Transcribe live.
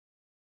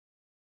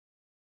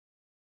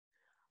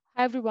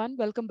Everyone,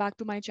 welcome back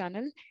to my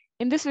channel.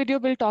 In this video,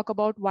 we'll talk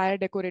about wire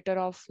decorator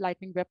of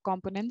Lightning Web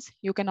Components.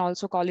 You can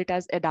also call it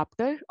as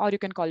adapter or you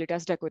can call it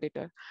as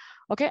decorator.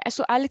 Okay,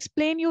 so I'll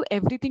explain you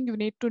everything you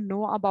need to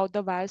know about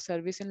the wire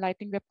service in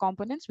Lightning Web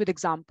Components with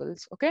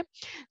examples. Okay,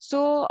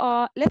 so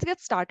let's get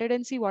started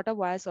and see what a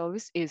wire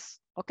service is.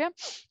 Okay,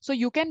 so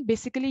you can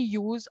basically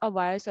use a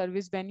wire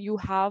service when you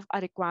have a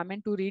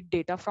requirement to read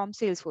data from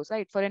Salesforce,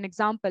 right? For an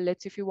example,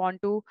 let's if you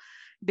want to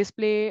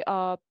display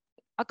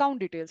account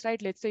details,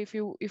 right? Let's say if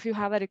you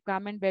have a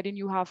requirement wherein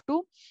you have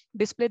to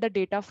display the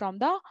data from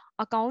the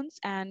accounts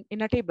and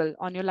in a table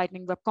on your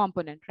Lightning Web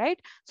component, right?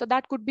 So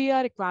that could be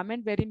a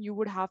requirement wherein you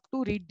would have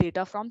to read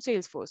data from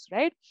Salesforce,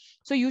 right?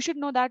 So you should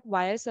know that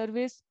wire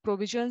service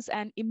provisions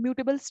an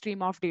immutable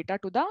stream of data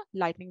to the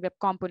Lightning Web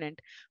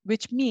component,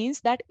 which means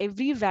that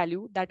every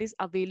value that is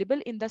available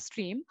in the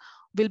stream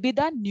will be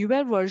the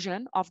newer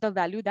version of the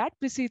value that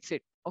precedes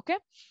it. Okay,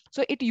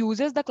 so it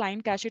uses the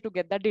client cache to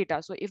get the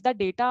data. So if the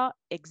data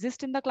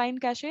exists in the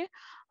client cache,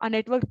 a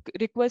network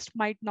request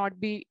might not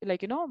be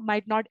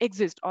might not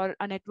exist, or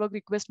a network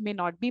request may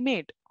not be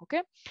made.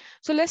 Okay,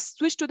 so let's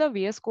switch to the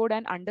VS Code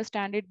and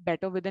understand it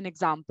better with an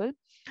example.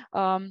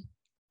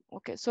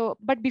 Okay, so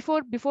but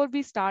before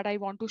we start, I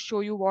want to show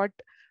you what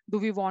do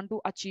we want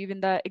to achieve in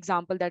the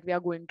example that we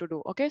are going to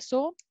do. Okay,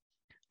 so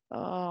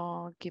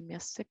give me a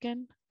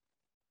second.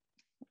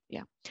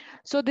 Yeah,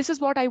 so this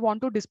is what I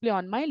want to display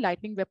on my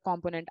Lightning Web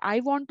component. I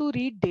want to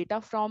read data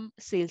from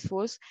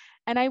Salesforce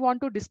and I want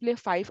to display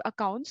 5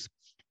 accounts,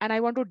 and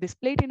I want to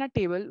display it in a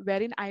table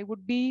wherein I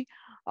would be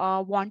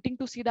wanting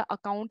to see the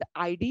account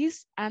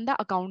IDs and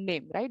the account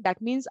name, right?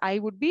 That means I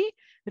would be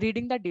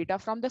reading the data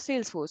from the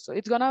Salesforce. So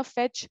it's gonna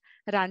fetch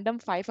random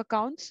 5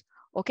 accounts,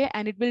 okay,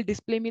 and it will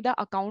display me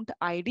the account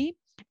ID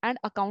and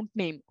account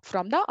name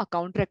from the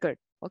account record.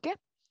 Okay,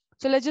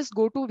 so let's just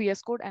go to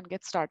VS Code and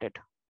get started.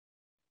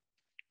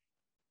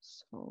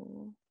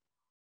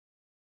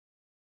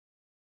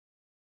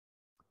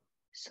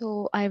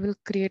 So I will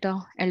create a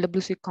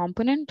LWC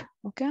component,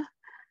 okay,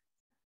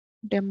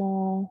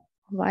 demo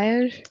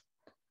wire.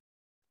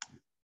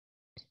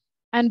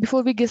 And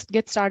before we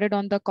get started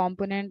on the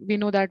component, we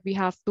know that we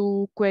have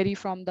to query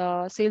from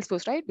the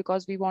Salesforce, right?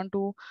 Because we want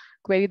to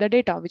query the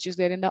data which is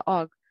there in the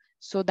org.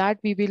 So that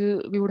we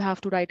would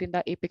have to write in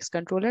the Apex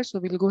controller. So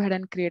we'll go ahead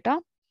and create a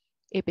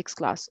Apex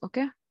class,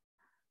 okay?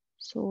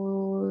 So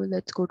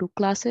let's go to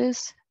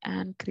classes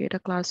and create a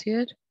class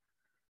here.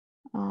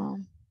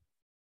 Demo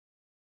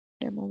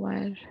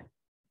wire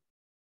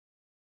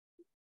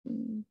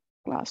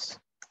class.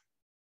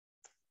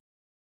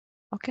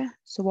 Okay,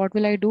 so what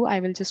will I do? I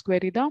will just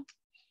query the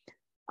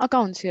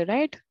accounts here,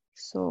 right?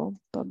 So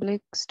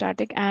public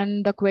static,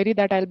 and the query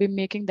that I'll be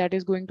making, that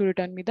is going to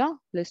return me the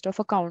list of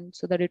accounts.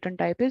 So the return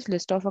type is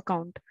list of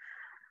account,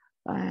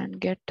 and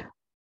get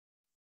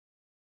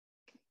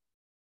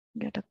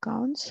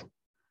accounts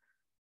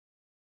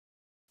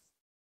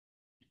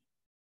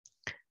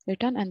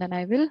return, and then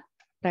I will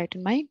write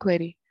in my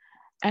query.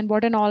 And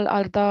what and all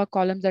are the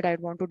columns that I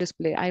want to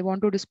display? I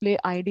want to display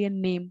ID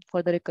and name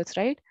for the records,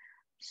 right?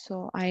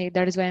 So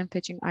that is why I'm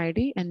fetching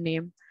ID and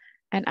name.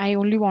 And I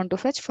only want to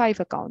fetch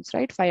 5 accounts,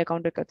 right? 5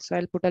 account records. So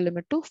I'll put a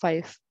limit to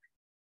 5.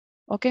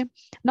 Okay.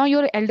 Now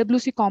your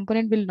LWC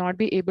component will not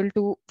be able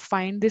to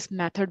find this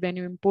method when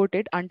you import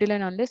it until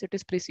and unless it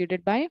is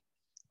preceded by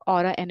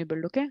Aura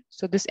enabled. Okay.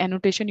 So this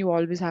annotation you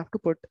always have to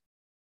put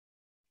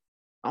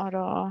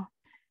Aura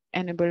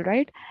enabled,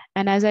 right?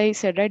 And as I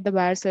said, right, the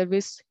wire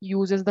service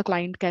uses the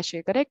client cache,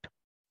 correct?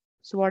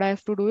 So what I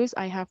have to do is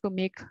I have to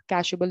make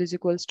cacheable is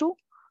equals to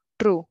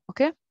true.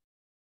 Okay.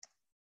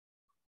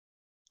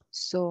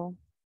 So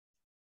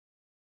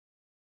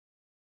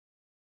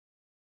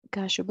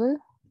cacheable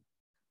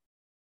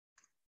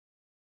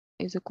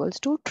is equals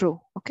to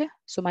true. Okay,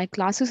 so my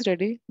class is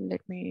ready.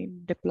 Let me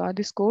deploy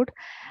this code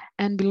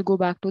and we'll go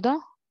back to the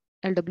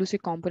LWC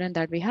component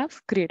that we have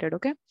created.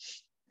 Okay,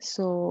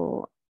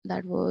 so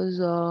that was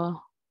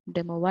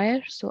demo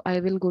wire. So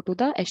I will go to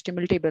the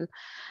HTML table.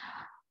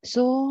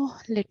 So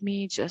let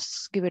me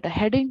just give it a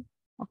heading.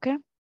 Okay,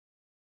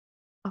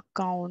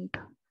 account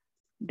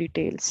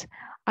details.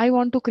 I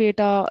want to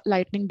create a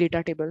Lightning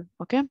data table.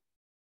 Okay,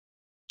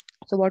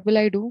 so what will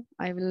I do?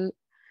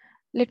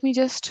 Let me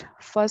just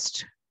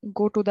first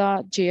go to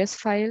the JS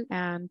file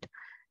and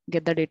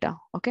get the data.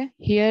 Okay,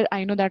 here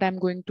I know that I'm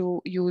going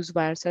to use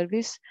wire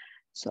service.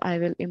 So I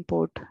will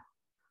import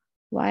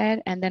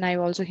wire, and then I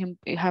also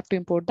have to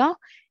import the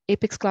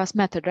Apex class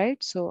method, right?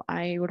 So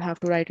I would have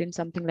to write in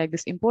something like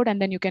this import,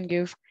 and then you can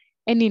give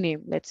any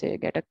name. Let's say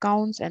get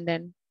accounts and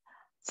then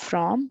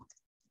from,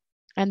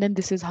 and then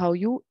this is how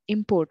you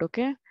import.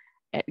 Okay,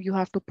 you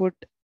have to put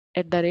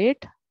at the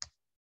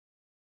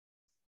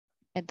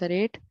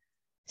rate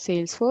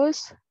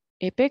Salesforce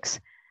Apex,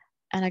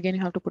 and again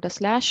you have to put a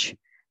slash.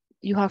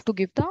 You have to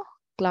give the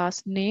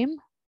class name.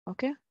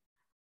 Okay,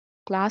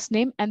 class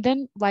name, and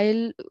then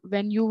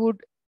when you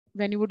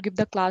would give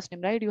the class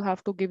name, right, you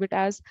have to give it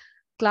as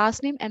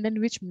class name and then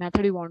which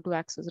method you want to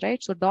access,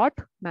 right? So dot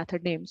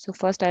method name. So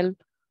first I'll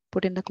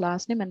put in the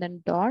class name and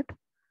then dot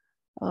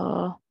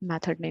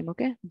method name.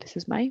 Okay, this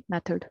is my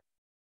method.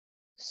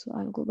 So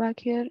I'll go back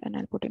here and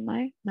I'll put in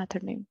my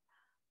method name.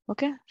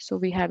 Okay, so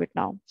we have it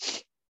now.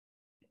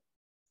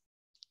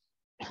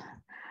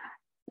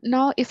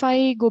 Now, if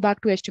I go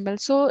back to HTML,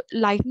 so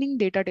lightning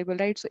data table,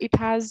 right? So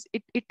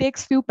it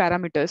takes few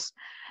parameters.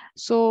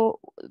 So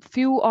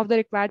few of the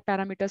required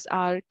parameters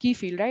are key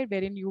field, right?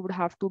 Wherein you would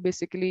have to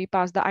basically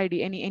pass the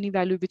ID, any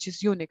value which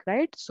is unique,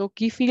 right? So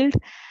key field,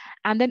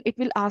 and then it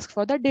will ask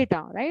for the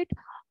data, right?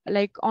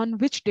 Like on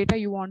which data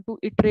you want to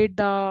iterate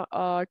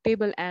the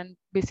table and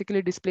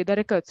basically display the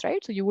records,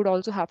 right? So you would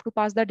also have to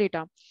pass the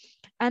data.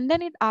 And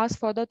then it asks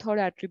for the third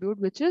attribute,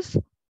 which is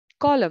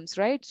columns,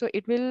 right? So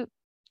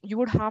you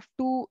would have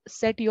to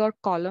set your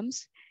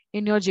columns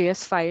in your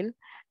JS file,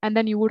 and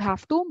then you would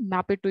have to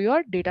map it to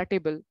your data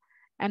table.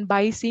 And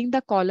by seeing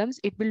the columns,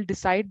 it will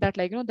decide that,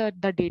 like,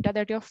 the data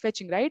that you're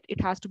fetching, right?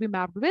 It has to be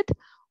mapped with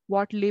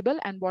what label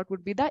and what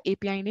would be the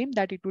API name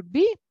that it would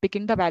be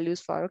picking the values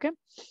for. Okay.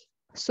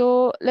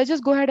 So let's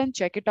just go ahead and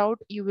check it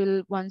out.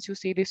 Once you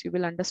see this, you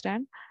will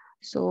understand.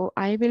 So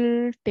I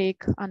will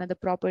take another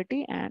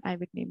property and I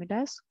will name it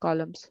as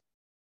columns.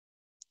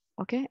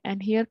 Okay,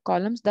 and here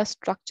columns, the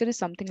structure is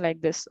something like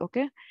this.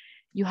 Okay,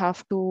 you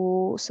have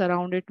to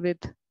surround it with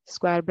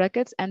square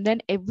brackets, and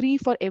then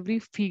for every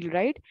field,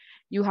 right,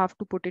 you have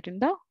to put it in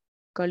the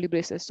curly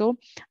braces. So,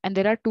 and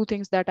there are two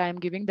things that I am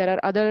giving. There are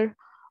other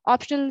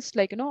optionals,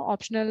 like,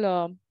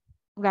 optional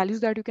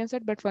values that you can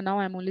set, but for now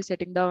I'm only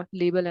setting the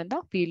label and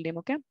the field name.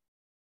 Okay,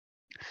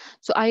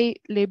 so I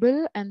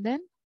label, and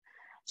then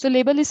so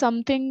label is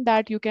something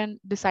that you can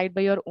decide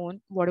by your own.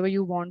 Whatever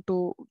you want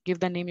to give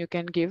the name, you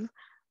can give.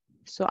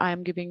 So I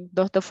am giving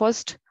the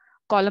first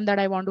column that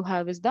I want to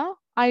have is the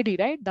ID,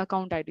 right? The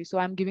account ID. So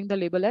I'm giving the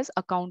label as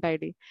account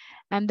ID.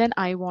 And then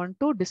I want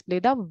to display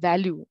the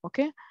value.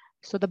 Okay.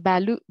 So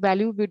the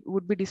value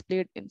would be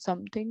displayed in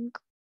something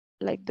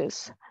like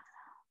this.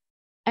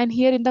 And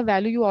here in the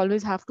value, you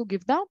always have to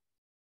give the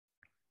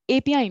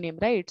API name,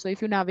 right? So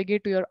if you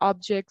navigate to your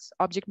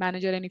object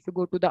manager, and if you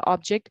go to the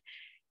object,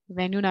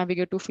 when you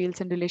navigate to fields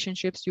and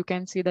relationships, you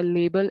can see the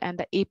label and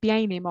the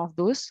API name of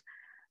those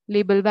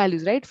label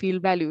values, right?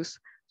 Field values.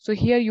 So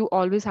here you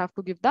always have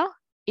to give the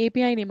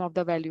API name of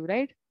the value,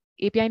 right?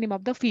 API name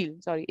of the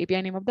field, sorry,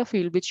 API name of the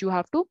field, which you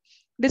have to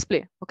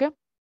display. Okay.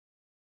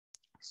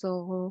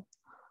 So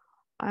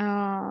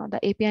the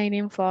API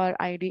name for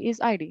ID is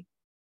ID.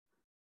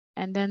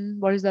 And then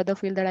what is the other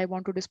field that I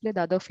want to display?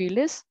 The other field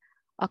is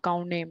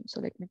account name. So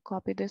let me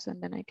copy this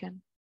and then I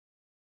can.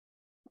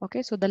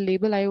 Okay. So the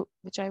label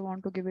which I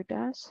want to give it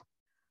as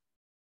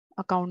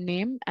account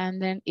name,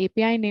 and then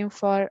API name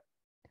for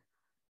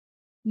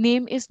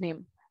name is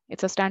name.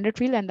 It's a standard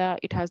field, and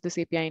it has this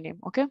API name.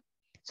 Okay.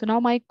 So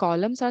now my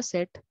columns are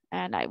set,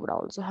 and I would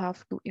also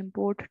have to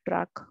import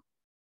track.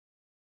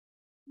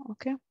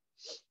 Okay.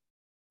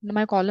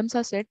 My columns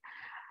are set.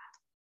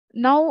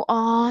 Now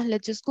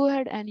let's just go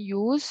ahead and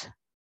use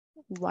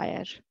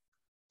wire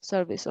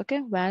service.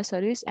 Okay. Wire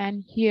service.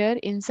 And here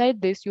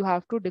inside this, you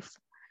have to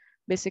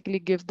basically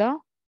give the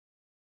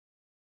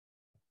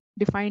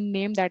defined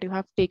name that you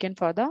have taken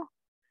for the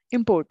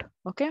import.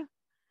 Okay.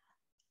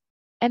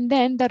 And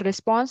then the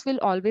response will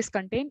always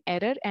contain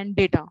error and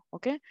data.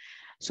 Okay.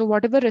 So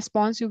whatever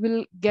response you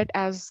will get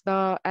as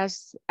a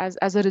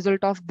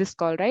result of this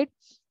call, right,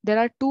 there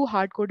are two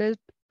hard-coded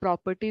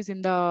properties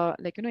in the,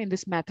 like, in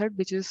this method,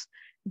 which is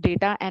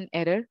data and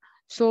error.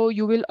 So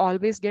you will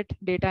always get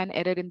data and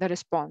error in the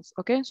response.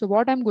 Okay. So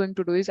what I'm going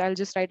to do is I'll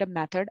just write a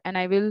method, and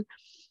I will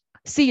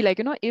see, like,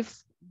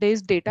 if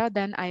there's data,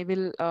 then I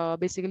will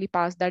basically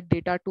pass that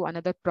data to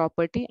another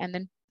property, and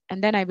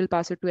then I will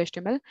pass it to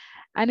HTML.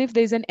 And if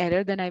there's an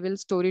error, then I will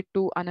store it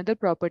to another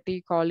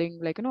property calling,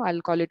 like,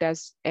 I'll call it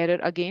as error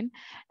again,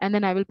 and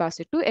then I will pass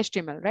it to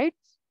HTML, right?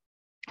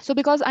 So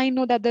because I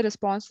know that the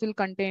response will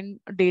contain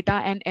data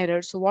and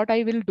error, so what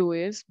I will do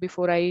is,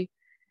 before I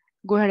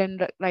go ahead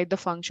and write the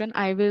function,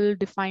 I will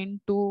define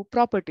two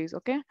properties.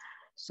 Okay.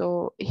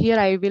 So here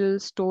I will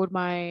store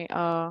my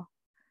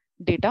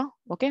data,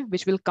 okay,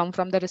 which will come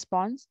from the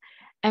response.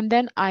 And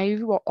then I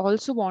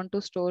also want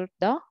to store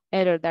the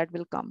error that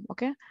will come.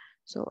 Okay.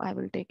 So I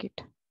will take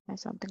it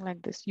as something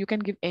like this. You can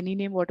give any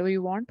name, whatever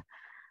you want.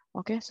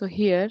 Okay. So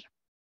here,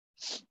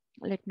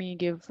 let me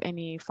give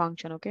any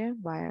function. Okay.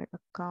 Wire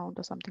account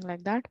or something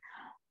like that.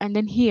 And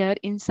then here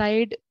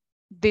inside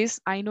this,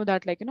 I know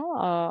that, like,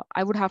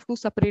 I would have to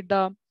separate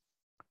the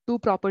two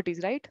properties,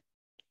 right?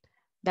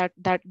 That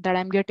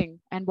I'm getting.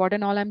 And what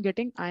and all I'm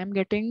getting? I am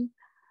getting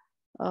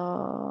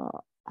uh,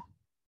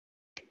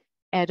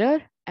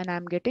 error, and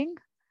I'm getting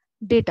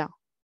data,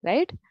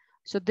 right?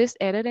 So this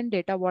error and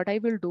data, what I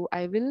will do,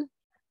 I will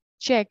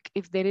check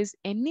if there is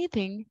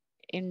anything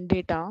in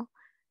data.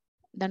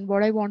 Then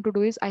what I want to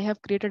do is, I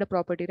have created a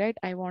property, right?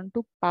 I want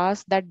to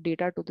pass that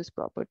data to this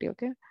property.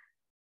 Okay.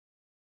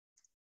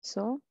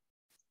 So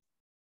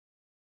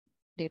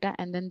data,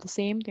 and then the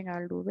same thing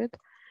I'll do with,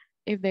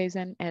 if there is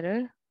an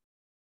error,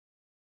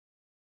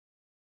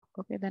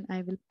 okay, then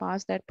I will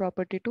pass that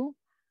property to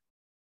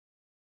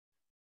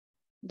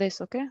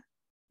this. Okay.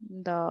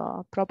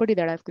 The property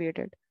that I've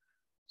created.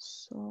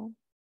 So,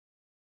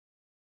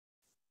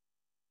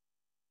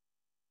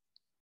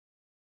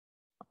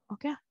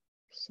 okay.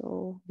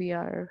 So we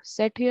are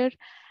set here.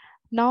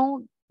 Now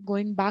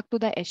going back to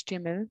the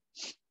HTML,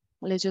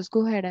 let's just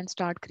go ahead and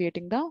start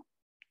creating the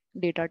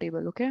data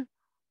table. Okay.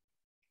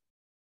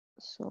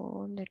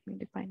 So let me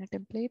define a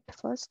template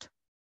first.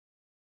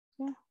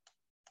 Yeah.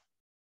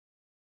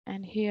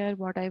 And here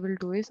what I will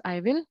do is I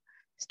will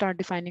start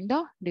defining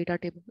the data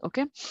table.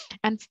 Okay.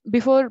 And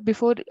before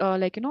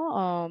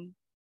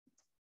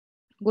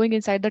going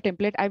inside the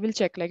template, I will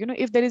check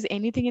if there is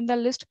anything in the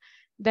list,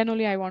 then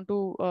only I want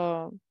to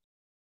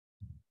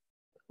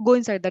go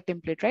inside the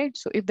template, right?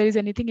 So if there is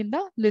anything in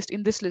the list,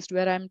 in this list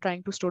where I'm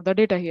trying to store the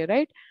data here,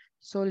 right?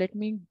 So let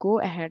me go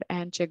ahead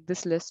and check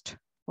this list.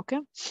 Okay.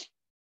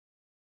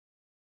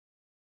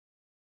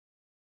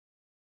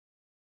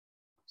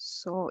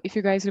 So if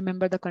you guys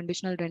remember the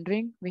conditional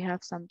rendering, we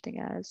have something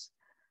as,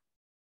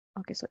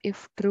 okay, so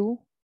if true,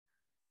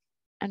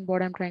 and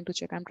what I'm trying to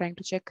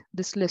check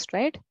this list,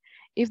 right?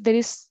 If there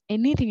is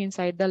anything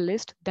inside the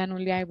list, then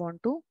only I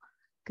want to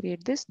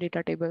create this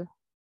data table.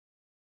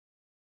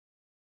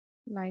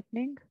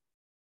 Lightning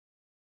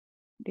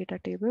data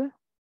table.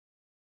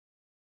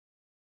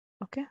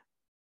 Okay.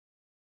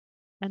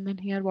 And then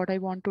here what I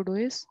want to do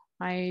is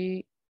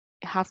I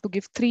have to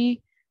give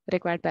 3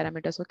 required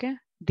parameters. Okay.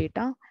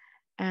 Data.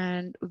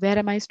 And where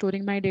am I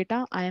storing my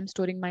data? I am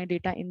storing my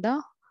data in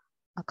the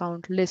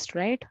account list,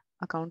 right?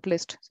 Account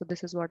list. So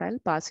this is what I'll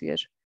pass here.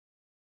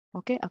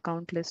 Okay.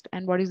 Account list.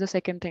 And what is the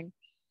second thing?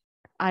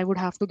 I would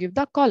have to give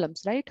the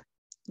columns, right?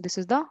 This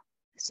is the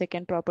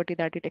second property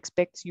that it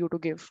expects you to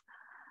give.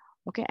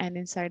 Okay. And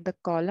inside the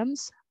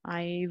columns,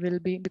 I will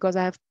be, because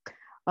I have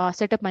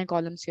set up my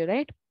columns here,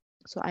 right?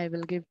 So I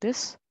will give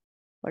this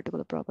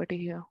particular property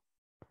here,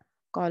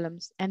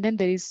 columns. And then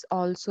there is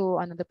also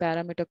another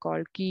parameter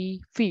called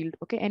key field.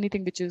 Okay.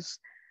 Anything which is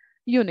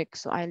unique.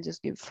 So I'll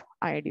just give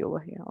ID over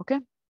here. Okay.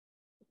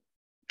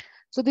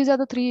 So these are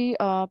the 3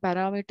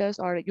 parameters,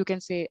 or you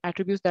can say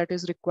attributes, that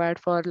is required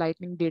for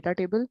Lightning data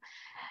table.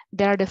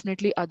 There are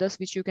definitely others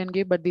which you can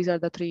give, but these are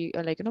the 3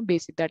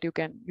 basic that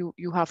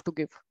you have to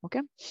give. Okay.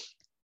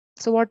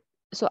 So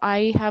so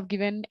I have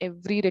given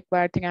every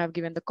required thing. I have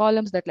given the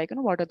columns, that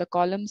what are the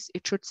columns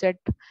it should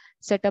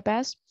set up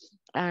as,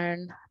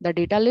 and the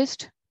data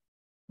list.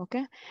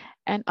 Okay.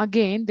 And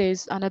again,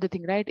 there's another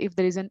thing, right? If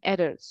there is an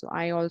error, so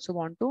I also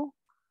want to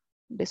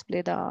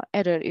display the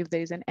error if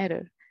there is an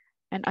error.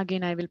 And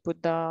again, I will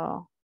put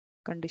the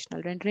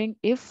conditional rendering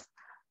if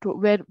to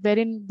where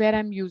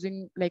I'm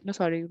using,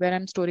 where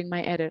I'm storing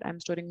my error. I'm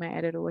storing my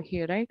error over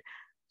here, right?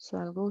 So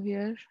I'll go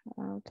here,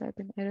 I'll type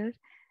in error.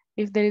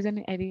 If there is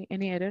any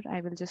error,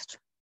 I will just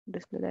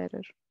display the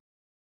error.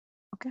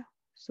 Okay.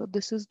 So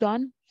this is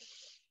done.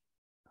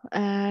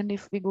 And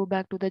if we go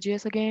back to the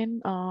JS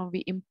again,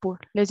 we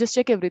import, let's just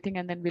check everything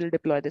and then we'll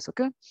deploy this.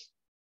 Okay.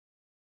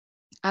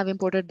 I've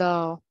imported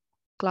the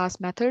class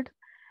method,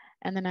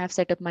 and then I've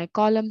set up my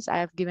columns. I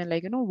have given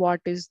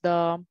what is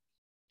the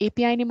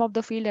API name of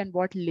the field and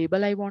what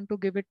label I want to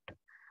give it.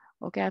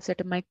 Okay. I've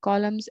set up my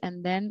columns,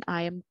 and then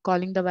I am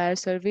calling the wire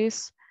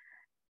service.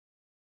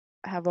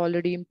 I have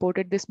already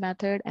imported this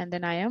method, and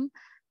then I am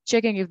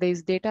checking if there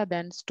is data,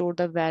 then store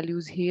the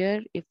values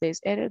here. If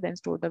there's error, then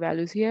store the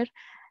values here.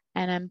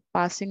 And I'm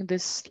passing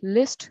this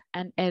list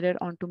and error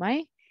onto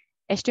my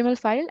HTML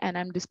file, and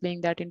I'm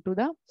displaying that into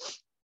the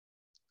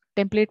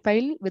template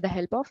file with the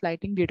help of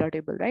Lightning data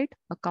table, right?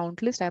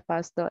 Account list, I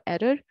pass the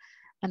error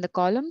and the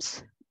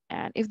columns.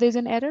 And if there's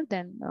an error,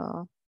 then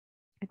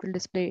it will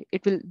display,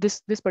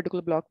 this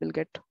particular block will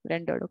get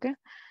rendered. Okay.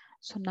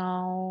 So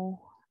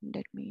now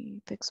let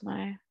me fix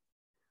my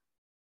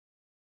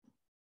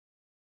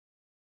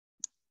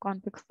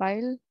config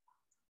file,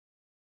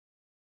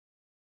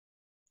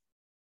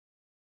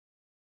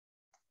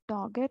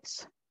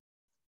 targets.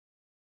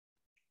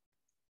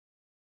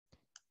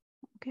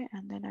 Okay.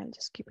 And then I'll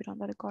just keep it on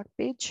the record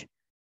page,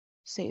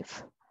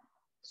 save.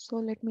 So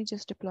let me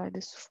just deploy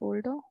this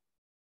folder,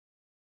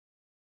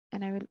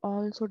 and I will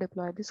also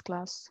deploy this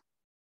class.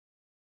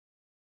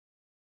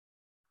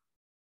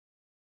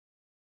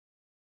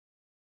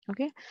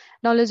 Okay.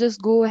 Now let's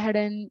just go ahead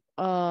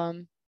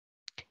and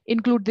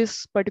include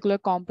this particular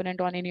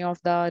component on any of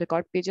the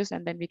record pages,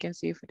 and then we can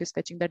see if it is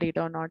fetching the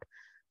data or not.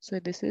 So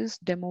this is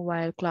demo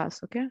wire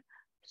class. Okay.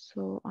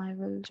 So I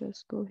will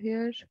just go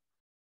here.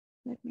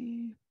 Let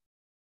me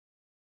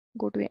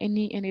go to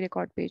any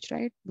record page,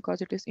 right?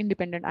 Because it is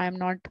independent. I am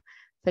not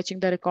fetching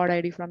the record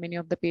ID from any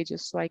of the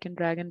pages. So I can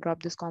drag and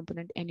drop this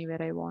component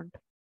anywhere I want.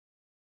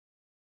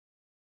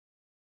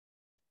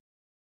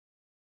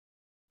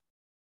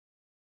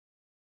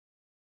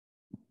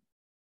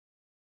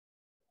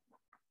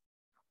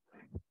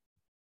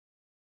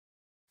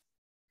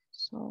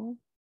 So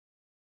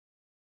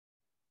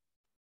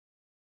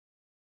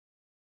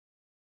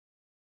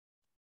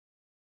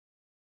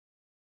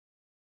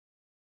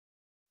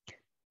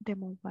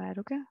demo wire.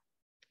 Okay.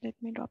 Let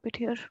me drop it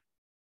here.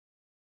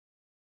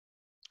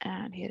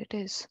 And here it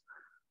is.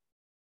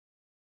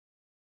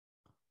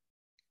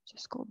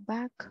 Just go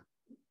back.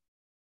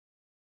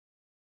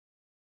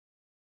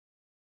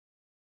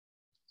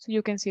 So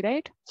you can see,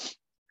 right?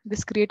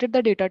 This created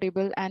the data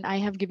table and I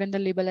have given the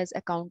label as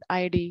account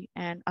ID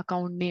and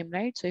account name,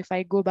 right? So if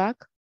I go back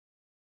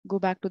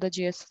to the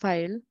JS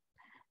file,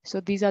 so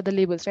these are the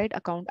labels, right?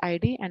 Account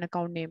ID and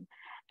account name.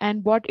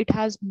 And what it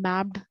has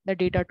mapped the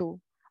data to.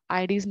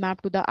 ID is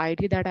mapped to the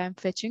ID that I am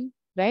fetching,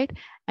 right?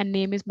 And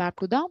name is mapped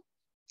to the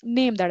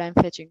name that I'm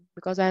fetching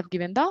because I have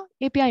given the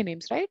API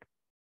names, right?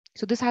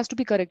 So this has to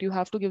be correct. You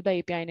have to give the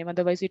API name,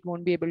 otherwise it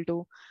won't be able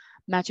to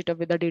match it up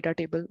with the data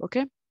table,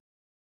 okay?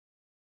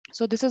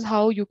 So this is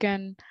how you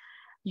can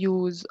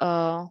use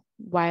a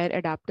wire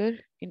adapter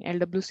in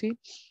LWC.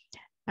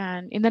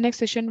 And in the next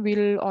session,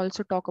 we'll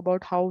also talk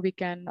about how we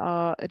can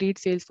read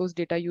Salesforce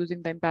data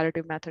using the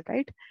imperative method,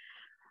 right?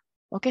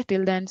 Okay,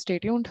 till then, stay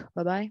tuned.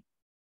 Bye-bye.